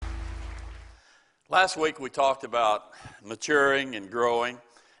Last week we talked about maturing and growing,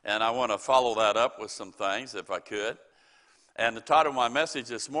 and I want to follow that up with some things if I could. And the title of my message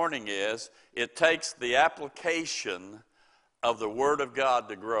this morning is, It Takes the Application of the Word of God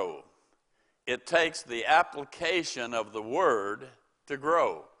to Grow. It takes the application of the Word to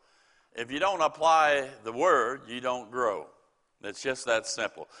grow. If you don't apply the Word, you don't grow. It's just that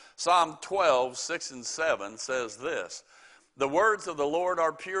simple. Psalm 12, 6 and 7 says this, "The words of the Lord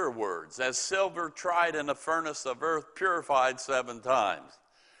are pure words, as silver tried in a furnace of earth, purified 7 times.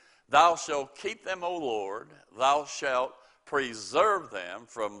 Thou shalt keep them, O Lord, thou shalt preserve them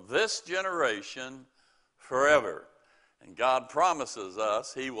from this generation forever." And God promises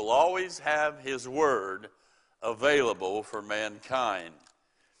us He will always have His word available for mankind.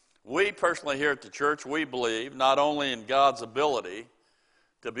 We personally here at the church, we believe not only in God's ability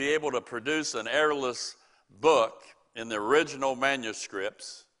to be able to produce an errorless book in the original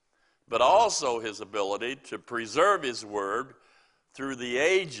manuscripts, but also His ability to preserve His word through the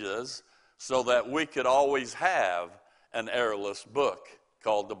ages so that we could always have an errorless book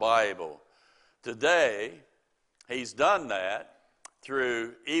called the Bible. Today, He's done that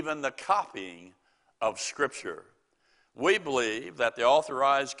through even the copying of Scripture. We believe that the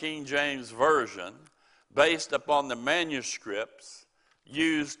Authorized King James Version, based upon the manuscripts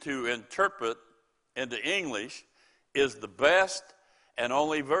used to interpret into English, is the best and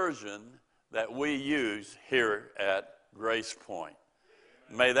only version that we use here at Grace Point.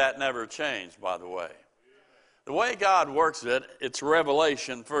 May that never change, by the way. The way God works it, it's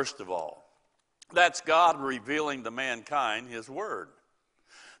revelation, first of all. That's God revealing to mankind His Word.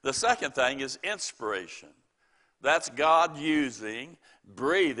 The second thing is inspiration. That's God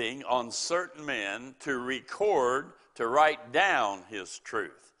breathing on certain men to record, to write down His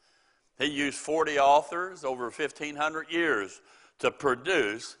truth. He used 40 authors over 1,500 years to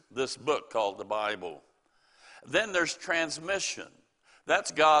produce this book called the Bible. Then there's transmission.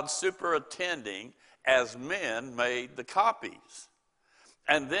 That's God superintending as men made the copies.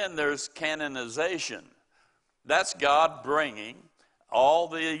 And then there's canonization. That's God bringing all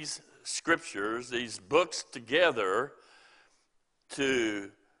these scriptures, these books together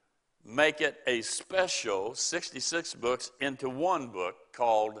to make it a special 66 books into one book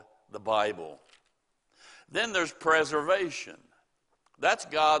called the Bible. Then there's preservation. That's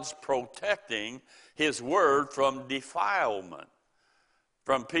God's protecting His word from defilement,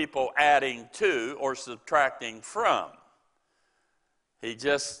 from people adding to or subtracting from. He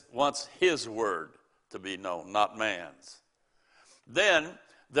just wants His word to be known, not man's. Then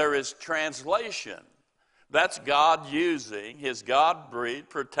there is translation. That's God using His God-breathed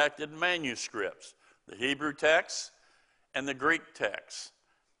protected manuscripts, the Hebrew text and the Greek text.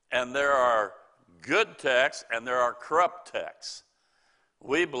 And there are good texts and there are corrupt texts.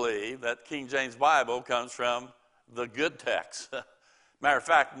 We believe that King James Bible comes from the good text. Matter of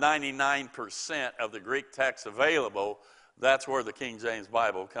fact, 99% of the Greek text available, that's where the King James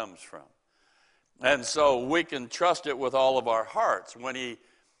Bible comes from. And so we can trust it with all of our hearts. When He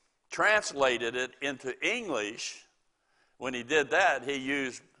translated it into English, when He did that, He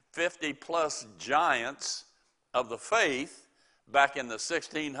used 50-plus giants of the faith back in the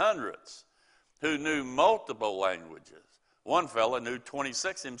 1600s who knew multiple languages. One fellow knew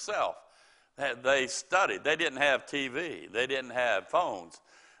 26 himself. They studied. They didn't have TV. They didn't have phones.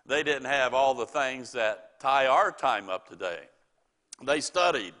 They didn't have all the things that tie our time up today. They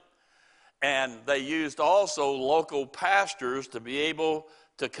studied. And they used also local pastors to be able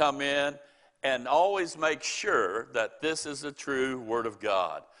to come in and always make sure that this is the true Word of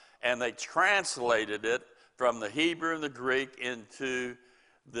God. And they translated it from the Hebrew and the Greek into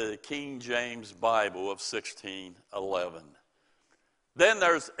the King James Bible of 1611. Then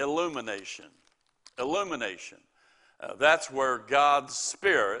there's illumination. Illumination. That's where God's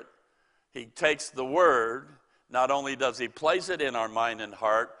Spirit, He takes the Word, not only does He place it in our mind and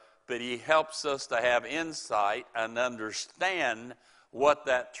heart, but He helps us to have insight and understand what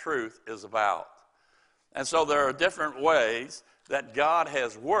that truth is about. And so there are different ways that God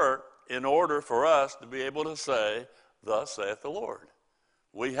has worked in order for us to be able to say, "Thus saith the Lord."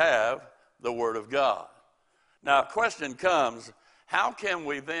 We have the Word of God. Now, a question comes, how can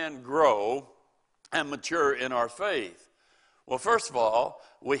we then grow and mature in our faith? Well, first of all,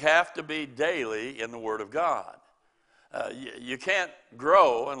 we have to be daily in the Word of God. You can't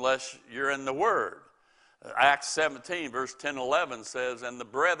grow unless you're in the Word. Acts 17, verse 10 and 11 says, "And the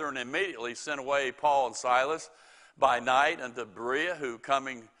brethren immediately sent away Paul and Silas by night unto Berea, who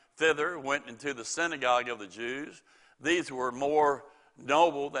coming thither went into the synagogue of the Jews. These were more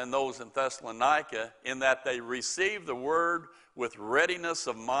noble than those in Thessalonica, in that they received the word with readiness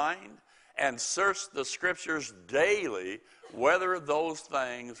of mind and searched the Scriptures daily whether those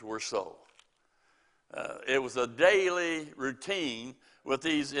things were so. It was a daily routine with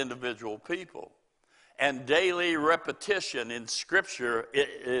these individual people. And daily repetition in Scripture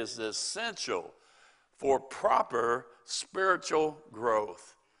is essential for proper spiritual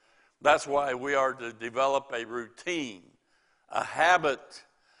growth. That's why we are to develop a routine, a habit.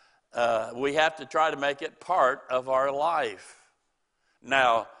 We have to try to make it part of our life.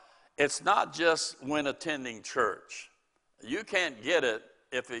 Now, it's not just when attending church. You can't get it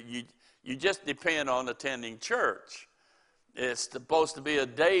if you just depend on attending church. It's supposed to be a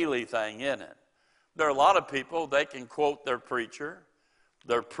daily thing, isn't it? There are a lot of people, they can quote their preacher,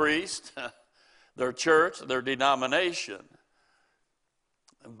 their priest, their church, their denomination,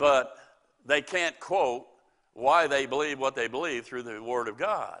 but they can't quote why they believe what they believe through the Word of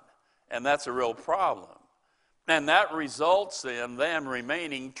God. And that's a real problem. And that results in them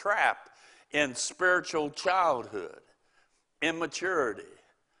remaining trapped in spiritual childhood, immaturity,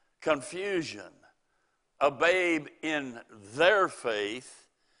 confusion, a babe in their faith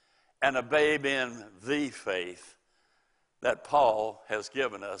and a babe in the faith that Paul has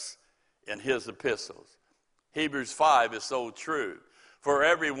given us in his epistles. Hebrews 5 is so true. For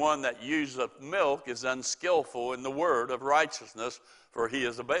everyone that useth milk is unskillful in the word of righteousness, for he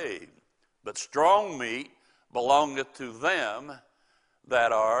is a babe. But strong meat belongeth to them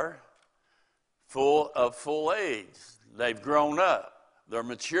that are full age. They've grown up. They're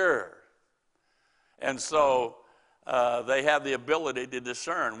mature. And so they have the ability to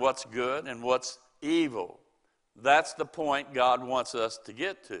discern what's good and what's evil. That's the point God wants us to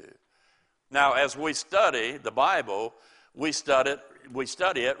get to. Now, as we study the Bible, we study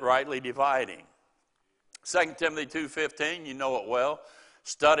it rightly dividing. 2 Timothy 2:15, you know it well.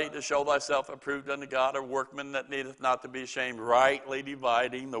 Study to show thyself approved unto God, a workman that needeth not to be ashamed, rightly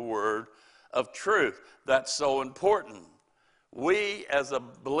dividing the word of truth. That's so important. We, as a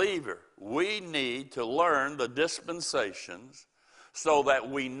believer, we need to learn the dispensations so that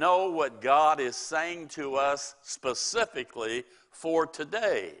we know what God is saying to us specifically for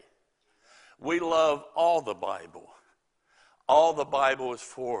today. We love all the Bible. All the Bible is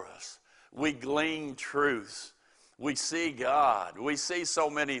for us. We glean truths. We see God. We see so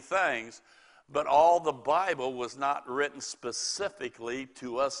many things, but all the Bible was not written specifically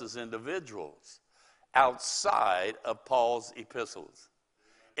to us as individuals outside of Paul's epistles.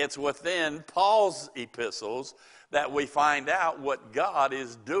 It's within Paul's epistles that we find out what God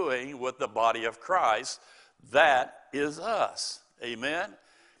is doing with the body of Christ. That is us. Amen?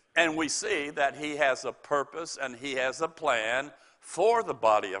 And we see that he has a purpose and he has a plan for the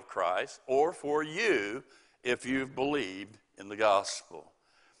body of Christ, or for you if you've believed in the gospel.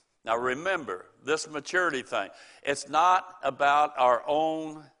 Now remember, this maturity thing, it's not about our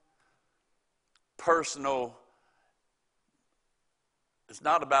own personal, it's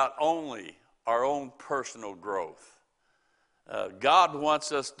not about only our own personal growth. God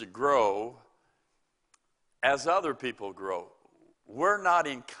wants us to grow as other people grow. We're not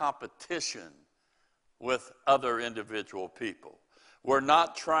in competition with other individual people. We're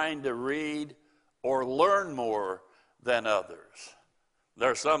not trying to read or learn more than others.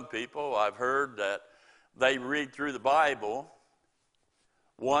 There are some people I've heard that they read through the Bible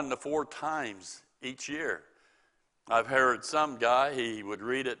 1 to 4 times each year. I've heard some guy, he would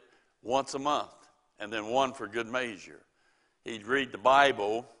read it once a month and then one for good measure. He'd read the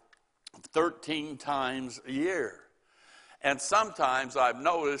Bible 13 times a year. And sometimes I've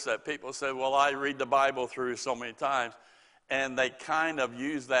noticed that people say, well, I read the Bible through so many times, and they kind of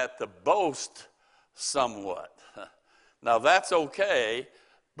use that to boast somewhat. Now that's okay,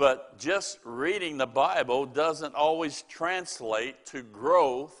 but just reading the Bible doesn't always translate to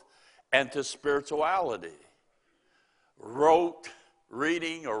growth and to spirituality. Rote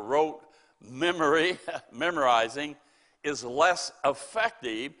reading or rote memorizing is less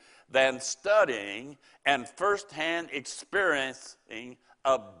effective than studying and firsthand experiencing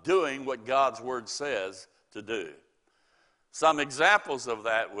of doing what God's Word says to do. Some examples of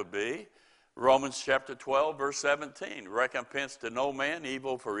that would be Romans chapter 12, verse 17. Recompense to no man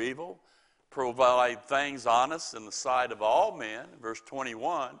evil for evil. Provide things honest in the sight of all men. Verse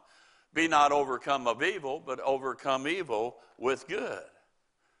 21. Be not overcome of evil, but overcome evil with good.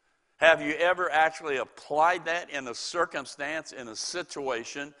 Have you ever actually applied that in a circumstance, in a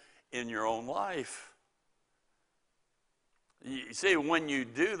situation in your own life? You see, when you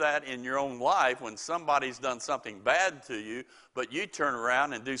do that in your own life, when somebody's done something bad to you, but you turn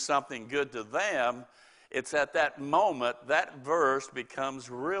around and do something good to them, it's at that moment that verse becomes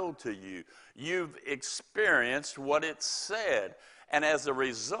real to you. You've experienced what it said. And as a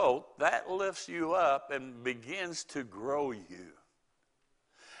result, that lifts you up and begins to grow you.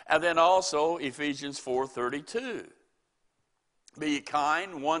 And then also Ephesians 4:32. Be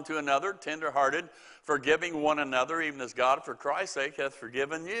kind one to another, tenderhearted, forgiving one another, even as God for Christ's sake hath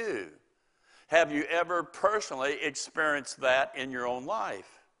forgiven you. Have you ever personally experienced that in your own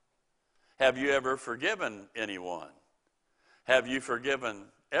life? Have you ever forgiven anyone? Have you forgiven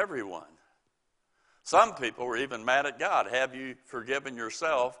everyone? Some people were even mad at God. Have you forgiven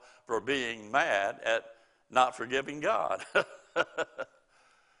yourself for being mad at not forgiving God?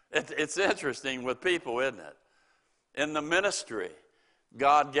 It's interesting with people, isn't it? In the ministry,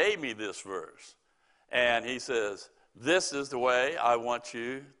 God gave me this verse. And he says, this is the way I want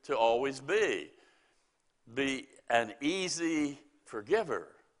you to always be. Be an easy forgiver.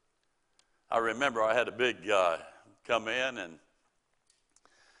 I remember I had a big guy come in,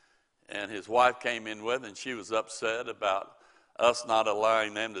 and his wife came in with, and she was upset about us not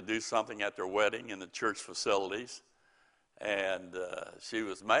allowing them to do something at their wedding in the church facilities. And she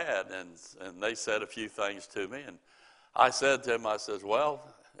was mad, and they said a few things to me. And I said to him, I says,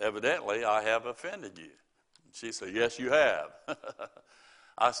 well, evidently I have offended you. And she said, yes, you have.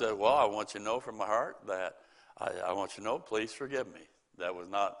 I said, well, I want you to know from my heart that I want you to know, please forgive me. That was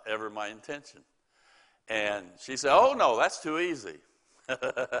not ever my intention. And she said, oh, no, that's too easy.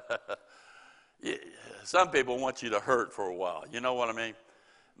 Some people want you to hurt for a while. You know what I mean?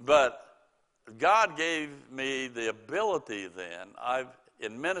 But God gave me the ability then.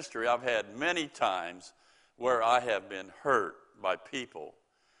 In ministry, I've had many times where I have been hurt by people.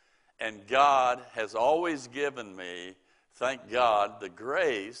 And God has always given me, thank God, the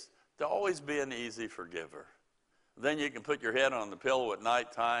grace to always be an easy forgiver. Then you can put your head on the pillow at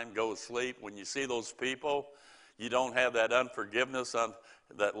nighttime, go to sleep. When you see those people, you don't have that unforgiveness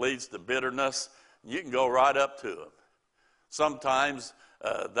that leads to bitterness. You can go right up to them. Sometimes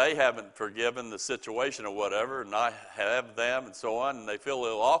they haven't forgiven the situation or whatever, and I have them and so on, and they feel a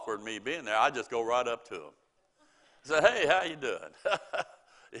little awkward me being there. I just go right up to them. Say, hey, how you doing?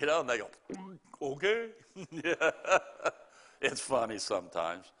 You know, and they go, okay. Yeah. It's funny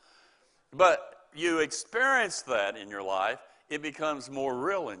sometimes. But you experience that in your life, it becomes more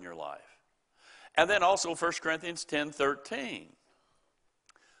real in your life. And then also 1 Corinthians 10:13.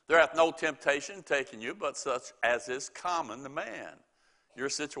 There hath no temptation taken you, but such as is common to man. Your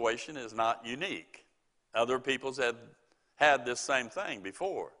situation is not unique. Other people's have had this same thing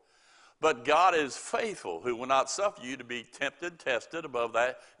before. But God is faithful, who will not suffer you to be tempted, tested above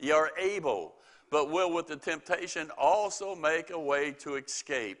that ye are able, but will with the temptation also make a way to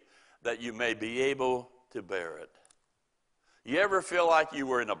escape, that you may be able to bear it. You ever feel like you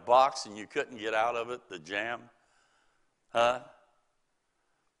were in a box and you couldn't get out of it, the jam? Huh?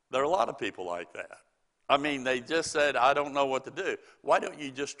 There are a lot of people like that. I mean, they just said, I don't know what to do. Why don't you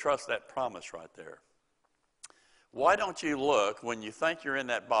just trust that promise right there? Why don't you look when you think you're in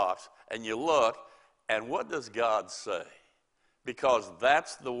that box, and you look, and what does God say? Because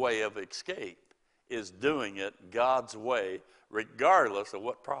that's the way of escape, is doing it God's way, regardless of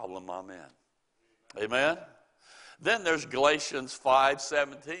what problem I'm in. Amen? Then there's Galatians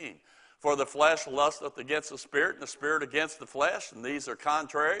 5:17. For the flesh lusteth against the Spirit, and the Spirit against the flesh, and these are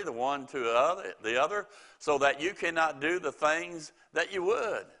contrary, the one to the other, so that you cannot do the things that you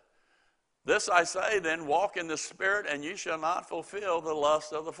would. This I say then, walk in the Spirit, and you shall not fulfill the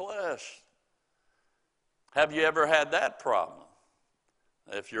lust of the flesh. Have you ever had that problem?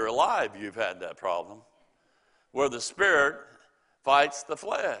 If you're alive, you've had that problem, where the Spirit fights the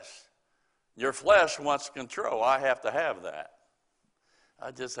flesh. Your flesh wants control. I have to have that. I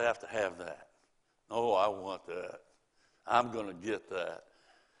just have to have that. Oh, I want that. I'm going to get that.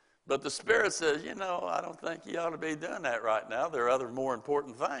 But the Spirit says, you know, I don't think you ought to be doing that right now. There are other more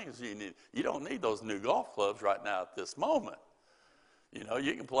important things you need. You don't need those new golf clubs right now at this moment. You know,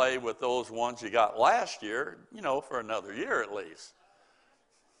 you can play with those ones you got last year, you know, for another year at least.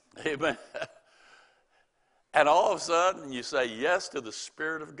 Amen. And all of a sudden, you say yes to the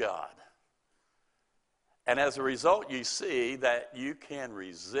Spirit of God. And as a result, you see that you can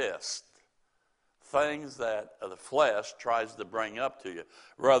resist things that the flesh tries to bring up to you,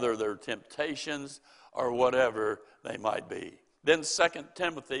 whether they're temptations or whatever they might be. Then 2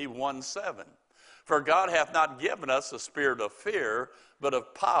 Timothy 1:7. For God hath not given us a spirit of fear, but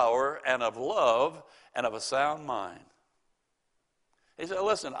of power and of love and of a sound mind. He said,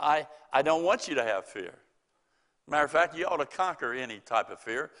 listen, I don't want you to have fear. Matter of fact, you ought to conquer any type of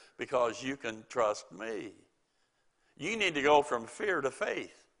fear because you can trust me. You need to go from fear to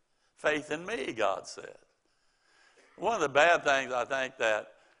faith. Faith in me, God says. One of the bad things I think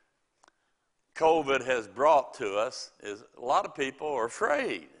that COVID has brought to us is a lot of people are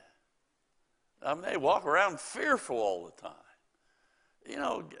afraid. I mean, they walk around fearful all the time. You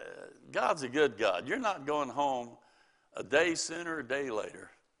know, God's a good God. You're not going home a day sooner, a day later.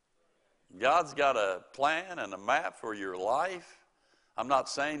 God's got a plan and a map for your life. I'm not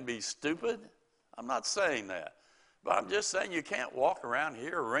saying be stupid. I'm not saying that. But I'm just saying you can't walk around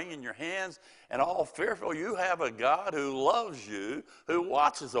here wringing your hands and all fearful. You have a God who loves you, who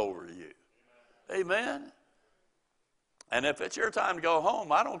watches over you. Amen? And if it's your time to go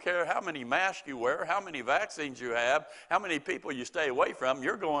home, I don't care how many masks you wear, how many vaccines you have, how many people you stay away from,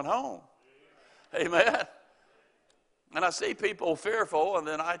 you're going home. Amen? And I see people fearful, and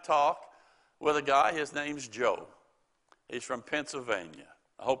then I talk with a guy, his name's Joe. He's from Pennsylvania.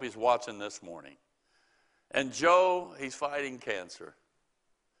 I hope he's watching this morning. And Joe, he's fighting cancer.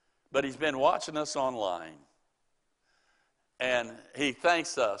 But he's been watching us online. And he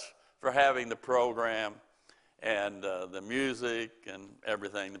thanks us for having the program and the music and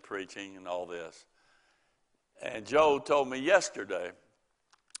everything, the preaching and all this. And Joe told me yesterday,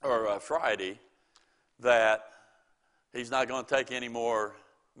 or Friday, that he's not going to take any more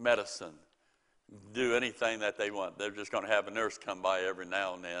medicine, do anything that they want. They're just going to have a nurse come by every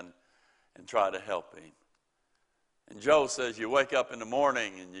now and then and try to help him. And Joe says you wake up in the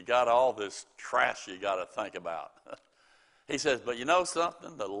morning and you got all this trash you got to think about. He says, but you know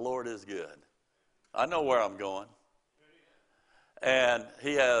something? The Lord is good. I know where I'm going. And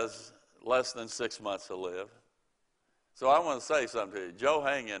he has less than 6 months to live. So I want to say something to you. Joe,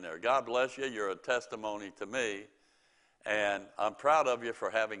 hang in there. God bless you. You're a testimony to me. And I'm proud of you for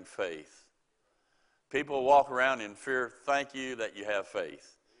having faith. People walk around in fear. Thank you that you have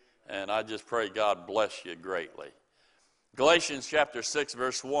faith. And I just pray God bless you greatly. Galatians chapter 6,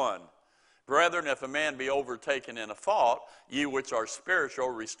 verse 1. Brethren, if a man be overtaken in a fault, ye which are spiritual,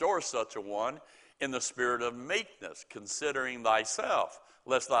 restore such a one in the spirit of meekness, considering thyself,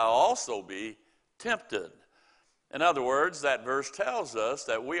 lest thou also be tempted. In other words, that verse tells us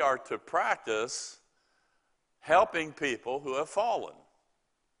that we are to practice helping people who have fallen.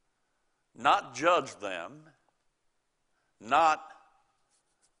 Not judge them, not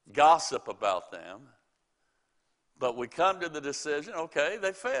gossip about them, but we come to the decision, okay,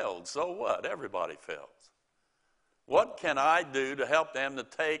 they failed, so what? Everybody fails. What can I do to help them to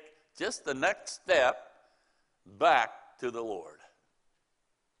take just the next step back to the Lord?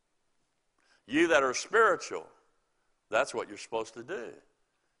 You that are spiritual, that's what you're supposed to do.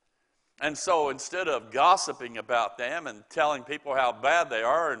 And so instead of gossiping about them and telling people how bad they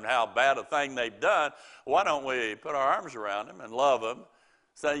are and how bad a thing they've done, why don't we put our arms around them and love them?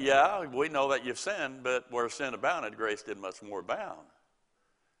 Say, yeah, we know that you've sinned, but where sin abounded, grace did much more abound.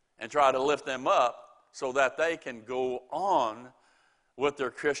 And try to lift them up so that they can go on with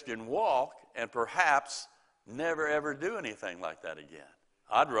their Christian walk and perhaps never ever do anything like that again.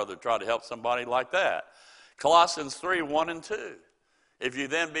 I'd rather try to help somebody like that. Colossians 3, 1 and 2. If you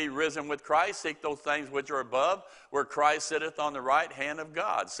then be risen with Christ, seek those things which are above, where Christ sitteth on the right hand of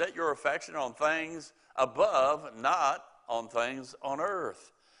God. Set your affection on things above, not on things on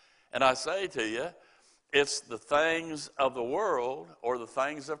earth. And I say to you, it's the things of the world or the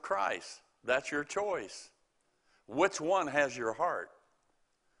things of Christ. That's your choice. Which one has your heart?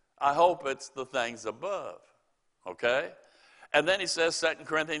 I hope it's the things above. Okay? And then he says 2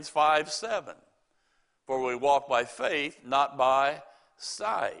 Corinthians 5, 7. For we walk by faith, not by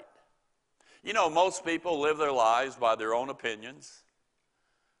sight. You know, most people live their lives by their own opinions,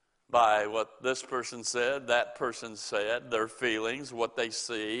 by what this person said, that person said, their feelings, what they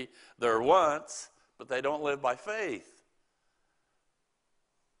see, their wants, but they don't live by faith.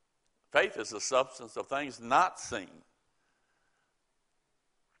 Faith is the substance of things not seen.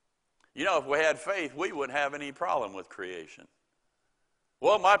 You know, if we had faith, we wouldn't have any problem with creation.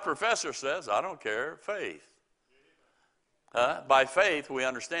 Well, my professor says, I don't care, faith. By faith, we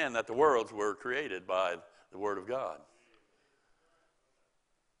understand that the worlds were created by the Word of God.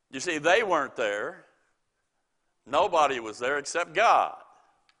 You see, they weren't there. Nobody was there except God.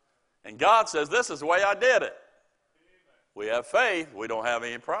 And God says, this is the way I did it. We have faith, we don't have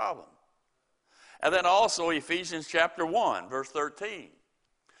any problem. And then also Ephesians chapter 1, verse 13.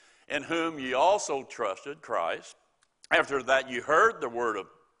 In whom ye also trusted, Christ. After that you heard the word of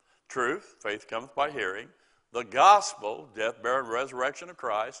truth, faith cometh by hearing, the gospel, death, burial, and resurrection of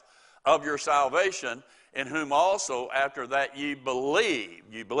Christ, of your salvation, in whom also after that ye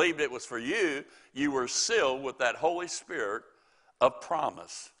believed it was for you, you were sealed with that Holy Spirit of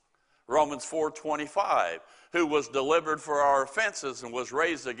promise. Romans 4:25, who was delivered for our offenses and was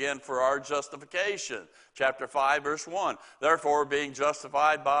raised again for our justification. Chapter 5, verse 1, therefore being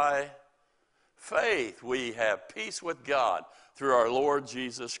justified by faith we have peace with God through our Lord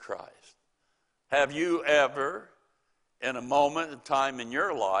Jesus Christ. Have you ever, in a moment in time in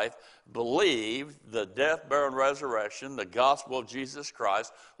your life, believed the death, burial, and resurrection, the gospel of Jesus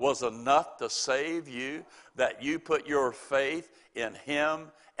Christ, was enough to save you, that you put your faith in him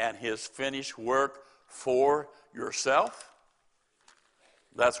and his finished work for yourself?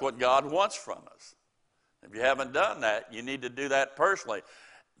 That's what God wants from us. If you haven't done that, you need to do that personally.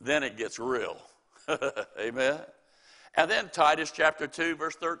 Then it gets real. Amen. And then Titus chapter 2,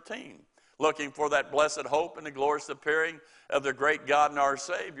 verse 13. Looking for that blessed hope and the glorious appearing of the great God and our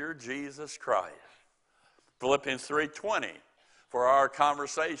Savior, Jesus Christ. Philippians 3:20. For our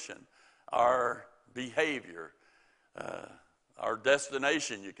conversation, our behavior, our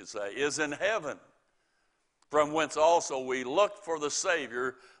destination, you could say, is in heaven, from whence also we look for the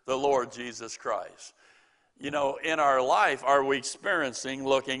Savior, the Lord Jesus Christ. You know, in our life, are we experiencing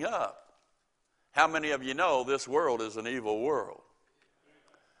looking up? How many of you know this world is an evil world?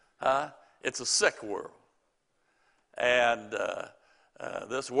 It's a sick world. And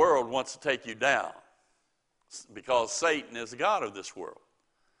this world wants to take you down because Satan is the god of this world.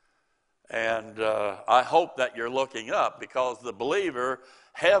 And I hope that you're looking up, because the believer,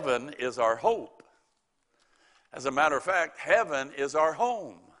 heaven is our hope. As a matter of fact, heaven is our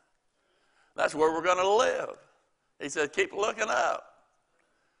home. That's where we're going to live. He said, keep looking up.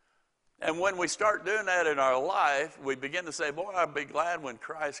 And when we start doing that in our life, we begin to say, boy, I'll be glad when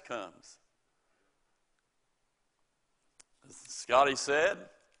Christ comes. Scotty said,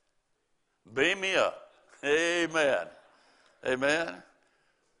 beam me up. Amen. Amen.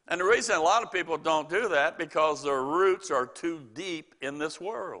 And the reason a lot of people don't do that, because their roots are too deep in this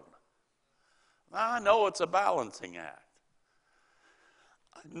world. I know it's a balancing act.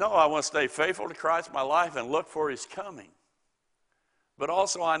 No, I want to stay faithful to Christ in my life and look for his coming. But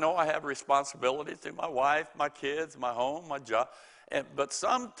also I know I have responsibility to my wife, my kids, my home, my job. But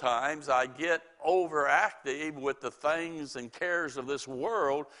sometimes I get overactive with the things and cares of this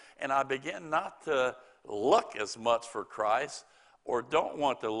world, and I begin not to look as much for Christ, or don't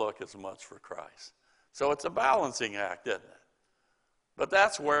want to look as much for Christ. So it's a balancing act, isn't it? But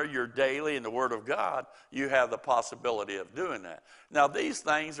that's where you're daily in the Word of God, you have the possibility of doing that. Now, these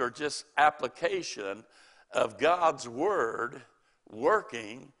things are just application of God's Word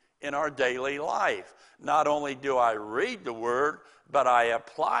working in our daily life. Not only do I read the Word, but I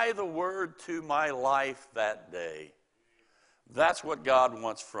apply the Word to my life that day. That's what God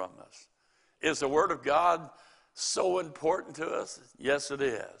wants from us. Is the Word of God so important to us? Yes, it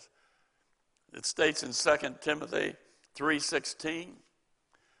is. It states in 2 Timothy 3:16,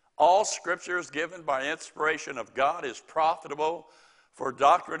 all Scripture is given by inspiration of God, is profitable for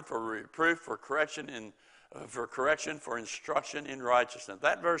doctrine, for reproof, for correction, for instruction in righteousness.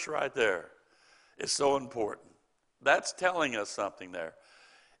 That verse right there is so important. That's telling us something there.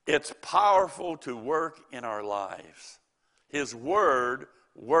 It's powerful to work in our lives. His Word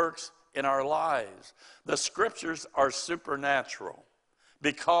works in our lives. The Scriptures are supernatural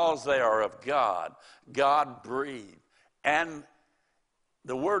because they are of God. God breathed. And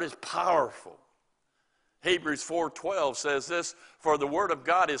the Word is powerful. Hebrews 4:12 says this, for the Word of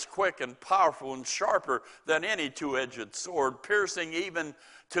God is quick and powerful and sharper than any two-edged sword, piercing even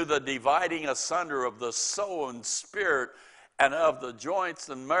to the dividing asunder of the soul and spirit and of the joints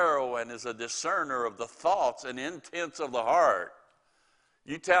and marrow, and is a discerner of the thoughts and intents of the heart.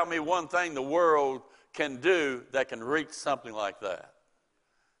 You tell me one thing the world can do that can reach something like that.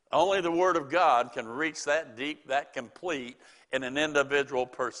 Only the Word of God can reach that deep, that complete in an individual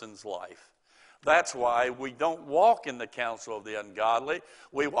person's life. That's why we don't walk in the counsel of the ungodly.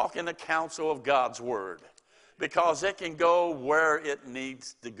 We walk in the counsel of God's Word, because it can go where it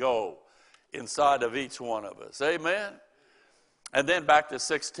needs to go inside of each one of us. Amen? And then back to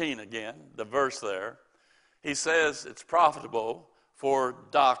 16 again, the verse there. He says it's profitable for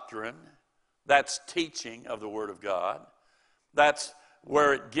doctrine. That's teaching of the Word of God. That's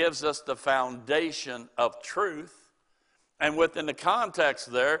where it gives us the foundation of truth. And within the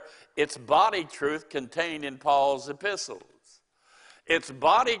context there, it's body truth contained in Paul's epistles. It's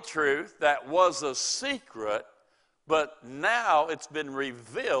body truth that was a secret, but now it's been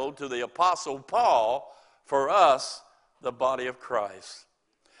revealed to the Apostle Paul for us, the body of Christ.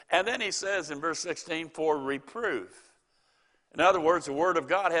 And then he says in verse 16, for reproof. In other words, the Word of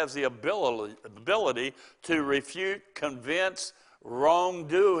God has the ability to refute, convince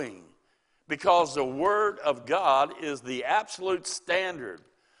wrongdoing, because the Word of God is the absolute standard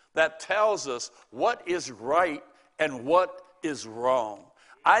that tells us what is right and what is wrong.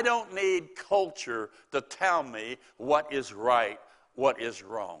 I don't need culture to tell me what is right what is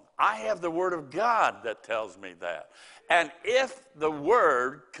wrong. I have the Word of God that tells me that. And if the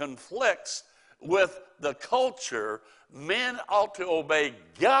Word conflicts with the culture, men ought to obey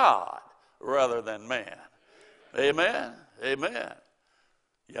God rather than man. Amen? Amen.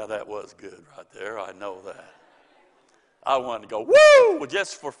 Yeah, that was good right there. I know that. I wanted to go, woo,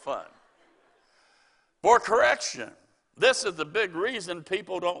 just for fun. For correction. This is the big reason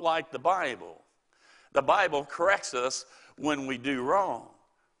people don't like the Bible. The Bible corrects us when we do wrong.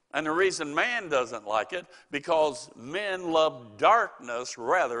 And the reason man doesn't like it, because men love darkness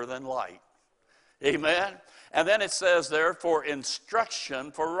rather than light. Amen? And then it says there, for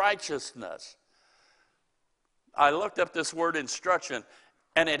instruction for righteousness. I looked up this word instruction,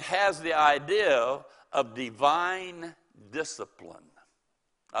 and it has the idea of divine discipline.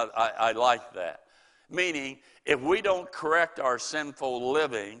 I like that. Meaning, if we don't correct our sinful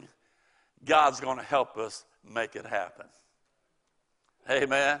living, God's going to help us make it happen.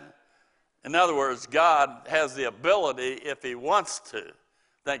 Amen? In other words, God has the ability, if he wants to,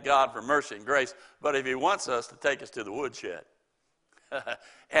 thank God for mercy and grace, but if he wants us to take us to the woodshed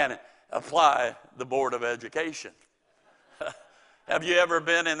and apply the Board of Education. Have you ever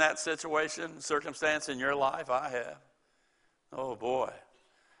been in that situation, circumstance in your life? I have. Oh, boy.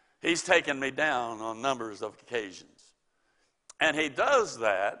 He's taken me down on numbers of occasions. And he does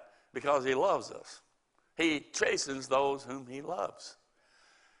that because he loves us. He chastens those whom he loves.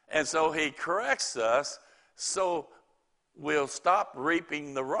 And so he corrects us so we'll stop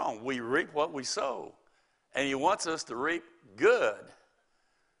reaping the wrong. We reap what we sow. And he wants us to reap good.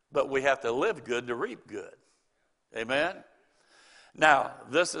 But we have to live good to reap good. Amen? Now,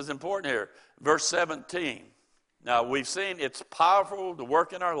 this is important here. Verse 17. Now, we've seen it's powerful to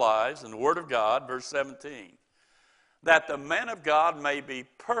work in our lives in the Word of God. Verse 17. That the man of God may be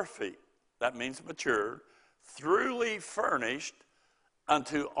perfect. That means mature. Truly furnished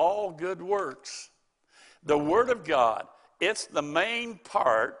unto all good works. The Word of God, it's the main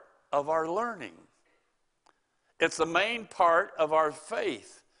part of our learning. It's the main part of our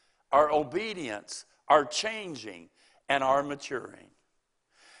faith, our obedience, our changing, and our maturing.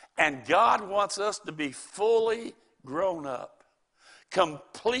 And God wants us to be fully grown up,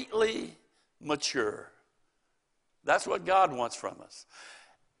 completely mature. That's what God wants from us.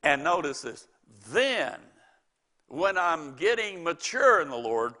 And notice this, then, when I'm getting mature in the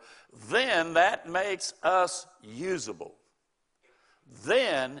Lord, then that makes us usable.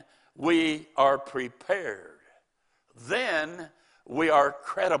 Then we are prepared. Then we are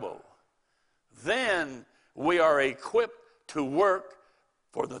credible. Then we are equipped to work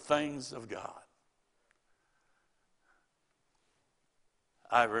for the things of God.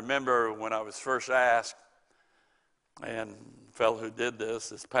 I remember when I was first asked, and the fellow who did this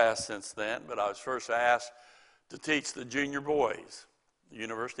has passed since then, but I was first asked to teach the junior boys,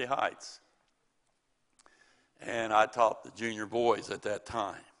 University Heights. And I taught the junior boys at that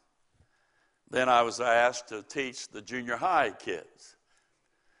time. Then I was asked to teach the junior high kids.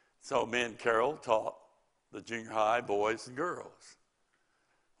 So me and Carol taught the junior high boys and girls.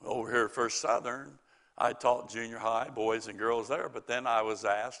 Over here at First Southern, I taught junior high boys and girls there, but then I was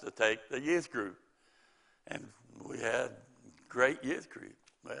asked to take the youth group. And we had a great youth group.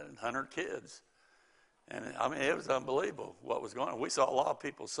 We had 100 kids. And I mean, it was unbelievable what was going on. We saw a lot of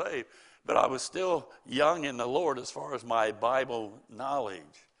people saved, but I was still young in the Lord as far as my Bible knowledge.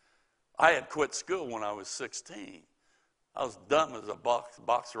 I had quit school when I was 16. I was dumb as a box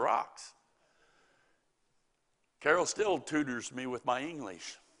of rocks. Carol still tutors me with my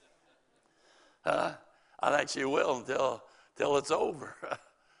English. I think she will until it's over.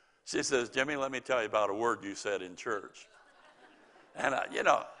 She says, Jimmy, let me tell you about a word you said in church. And,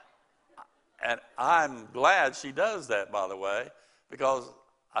 and I'm glad she does that, by the way, because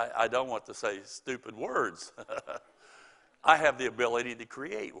I don't want to say stupid words. I have the ability to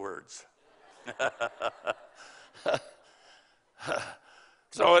create words.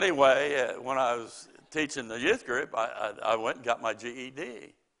 So anyway, when I was teaching the youth group, I went and got my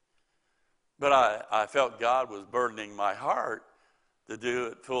GED. But I felt God was burdening my heart to do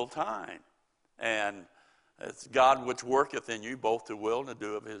it full time. And it's God which worketh in you both to will and to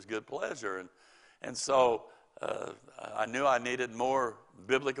do of his good pleasure. And so I knew I needed more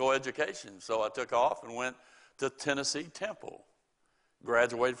biblical education. So I took off and went to Tennessee Temple.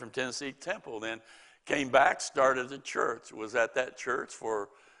 Graduated from Tennessee Temple. Then came back, started a church. Was at that church for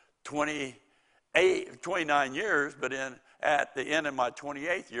 29 years. But at the end of my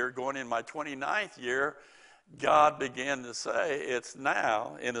 28th year, going in my 29th year, God began to say, it's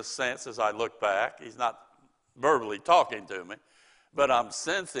now, in a sense, as I look back, he's not verbally talking to me, but I'm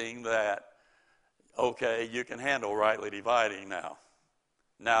sensing that, okay, you can handle rightly dividing now.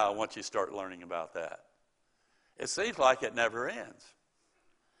 Now I want you to start learning about that. It seems like it never ends.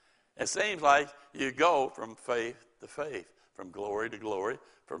 It seems like you go from faith to faith, from glory to glory,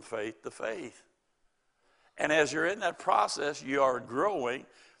 from faith to faith. And as you're in that process, you are growing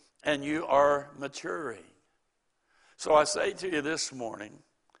and you are maturing. So I say to you this morning,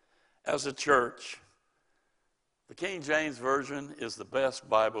 as a church, the King James Version is the best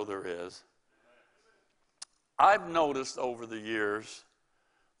Bible there is. I've noticed over the years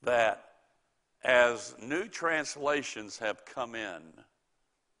that as new translations have come in,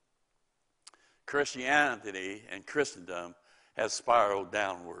 Christianity and Christendom has spiraled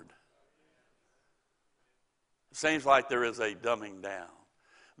downward. It seems like there is a dumbing down.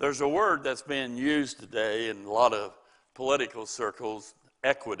 There's a word that's being used today in a lot of political circles,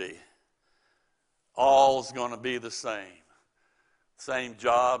 equity. All's going to be the same. Same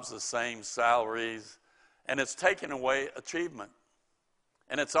jobs, the same salaries, and it's taken away achievement.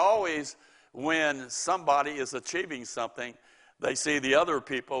 And it's always when somebody is achieving something, they see the other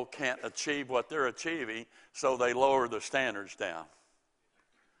people can't achieve what they're achieving, so they lower their standards down.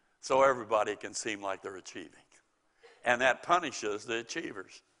 So everybody can seem like they're achieving. And that punishes the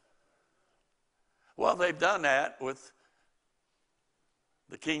achievers. Well, they've done that with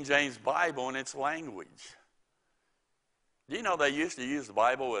the King James Bible and its language. Do you know they used to use the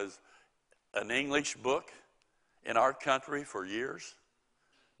Bible as an English book in our country for years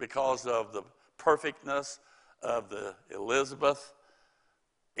because of the perfectness of the Elizabeth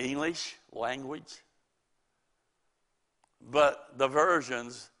English language? But the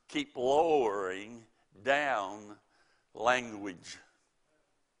versions keep lowering down language.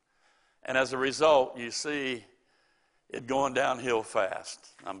 And as a result, you see it going downhill fast.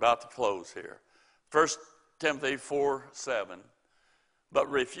 I'm about to close here. 1 Timothy 4:7. But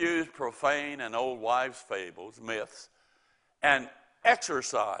refuse profane and old wives' fables, myths, and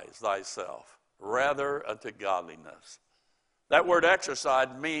exercise thyself rather unto godliness. That word exercise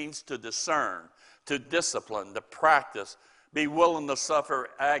means to discern, to discipline, to practice, be willing to suffer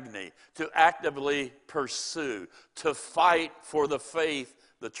agony, to actively pursue, to fight for the faith,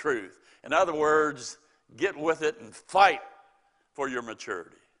 the truth. In other words, get with it and fight for your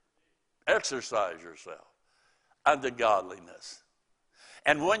maturity. Exercise yourself unto godliness.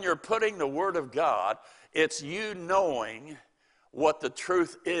 And when you're putting the Word of God, it's you knowing what the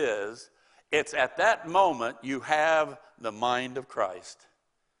truth is. It's at that moment you have the mind of Christ,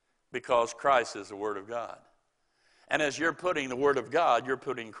 because Christ is the Word of God. And as you're putting the Word of God, you're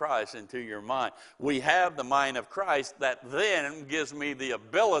putting Christ into your mind. We have the mind of Christ that then gives me the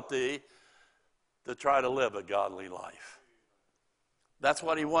ability to try to live a godly life. That's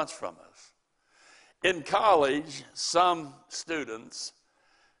what He wants from us. In college, some students,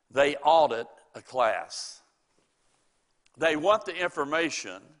 they audit a class. They want the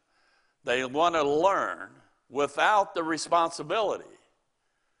information, they want to learn without the responsibility.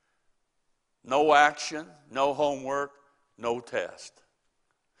 No action, no homework, no test.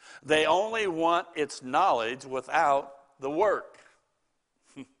 They only want its knowledge without the work.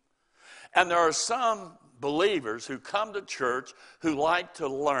 And there are some believers who come to church who like to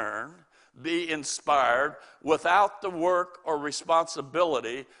learn, be inspired, without the work or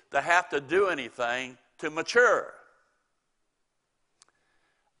responsibility to have to do anything to mature.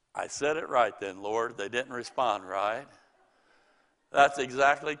 I said it right then, Lord. They didn't respond right. That's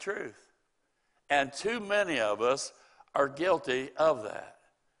exactly truth. And too many of us are guilty of that.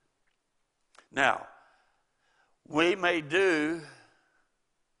 Now, we may do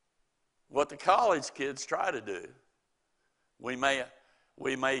what the college kids try to do. We may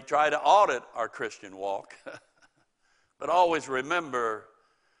try to audit our Christian walk. But always remember,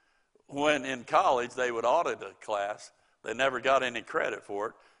 when in college they would audit a class, they never got any credit for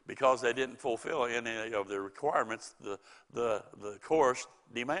it because they didn't fulfill any of the requirements the course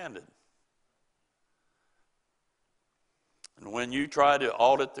demanded. And when you try to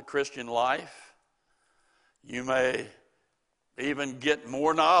audit the Christian life, you may even get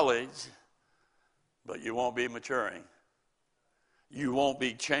more knowledge, but you won't be maturing. You won't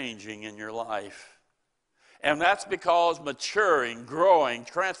be changing in your life. And that's because maturing, growing,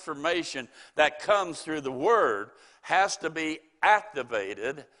 transformation that comes through the Word has to be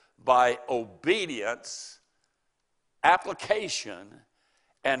activated by obedience, application,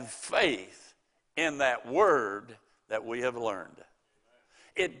 and faith in that Word that we have learned.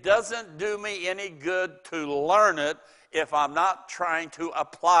 It doesn't do me any good to learn it if I'm not trying to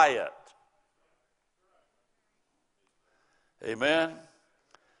apply it. Amen?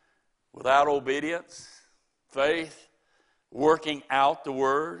 Without obedience, faith, working out the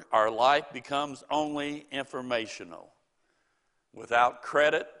Word, our life becomes only informational. without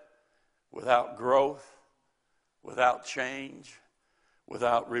credit, without growth, without change,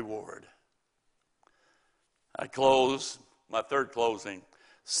 without reward. I close, my third closing,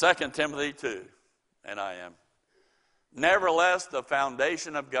 2 Timothy 2, and I am. Nevertheless, the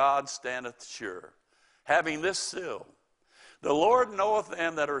foundation of God standeth sure, having this seal, the Lord knoweth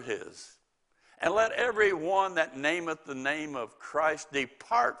them that are his. And let every one that nameth the name of Christ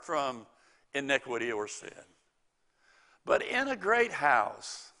depart from iniquity or sin. But in a great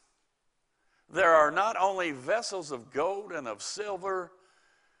house there are not only vessels of gold and of silver,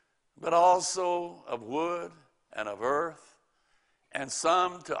 but also of wood and of earth, and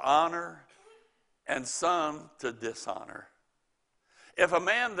some to honor and some to dishonor. If a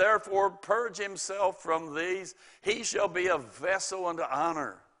man therefore purge himself from these, he shall be a vessel unto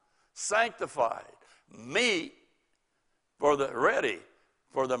honor, sanctified, meet ready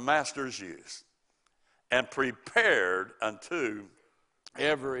for the master's use, and prepared unto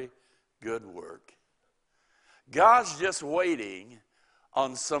every good work. God's just waiting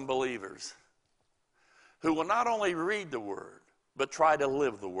on some believers who will not only read the word, but try to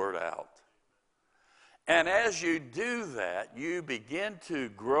live the word out. And as you do that, you begin to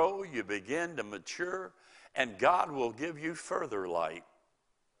grow, you begin to mature, and God will give you further light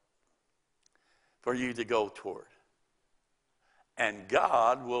for you to go toward. And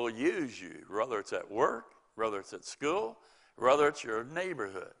God will use you, whether it's at work, whether it's at school, whether it's your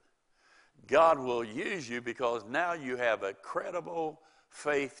neighborhood. God will use you because now you have a credible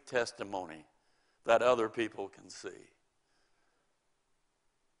faith testimony that other people can see.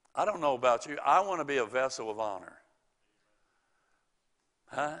 I don't know about you. I want to be a vessel of honor.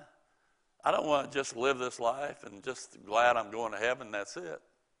 Huh? I don't want to just live this life and just glad I'm going to heaven, that's it.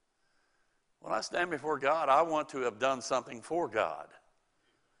 When I stand before God, I want to have done something for God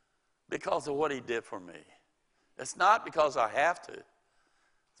because of what he did for me. It's not because I have to.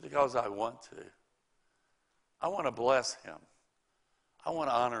 It's because I want to. I want to bless him. I want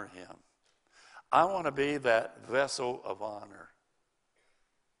to honor him. I want to be that vessel of honor.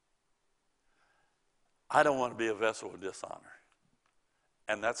 I don't want to be a vessel of dishonor.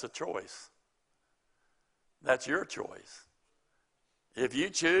 And that's a choice. That's your choice. If you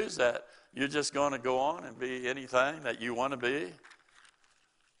choose that you're just going to go on and be anything that you want to be,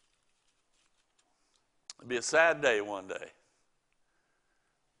 it'll be a sad day one day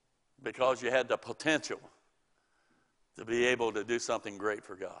because you had the potential to be able to do something great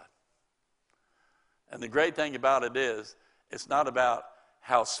for God. And the great thing about it is, it's not about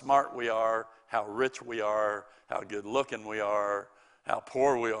how smart we are, how rich we are, how good looking we are, how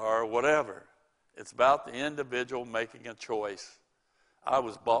poor we are, whatever. It's about the individual making a choice. I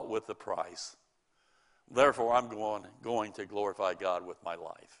was bought with the price. Therefore, I'm going to glorify God with my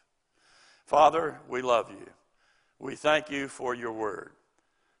life. Father, we love you. We thank you for your word.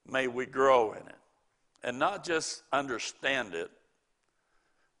 May we grow in it. And not just understand it,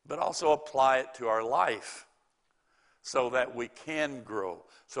 but also apply it to our life so that we can grow,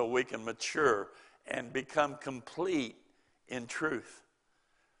 so we can mature and become complete in truth.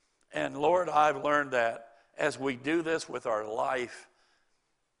 And Lord, I've learned that as we do this with our life,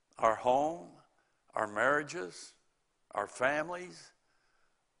 our home, our marriages, our families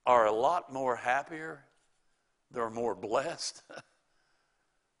are a lot more happier. They're more blessed.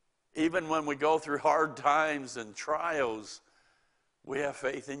 Even when we go through hard times and trials, we have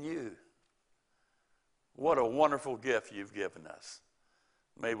faith in you. What a wonderful gift you've given us.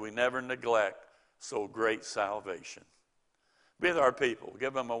 May we never neglect so great salvation. Be with our people.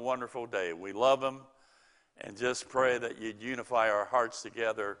 Give them a wonderful day. We love them, and just pray that you'd unify our hearts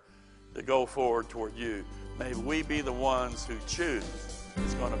together to go forward toward you. May we be the ones who choose.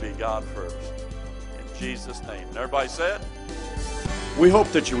 It's going to be God first. In Jesus' name. And everybody said? We hope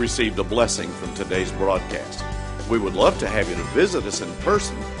that you received a blessing from today's broadcast. We would love to have you to visit us in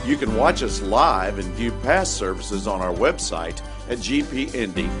person. You can watch us live and view past services on our website at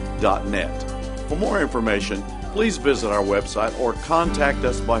gpindy.net. For more information, please visit our website or contact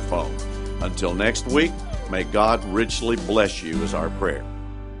us by phone. Until next week, may God richly bless you is our prayer.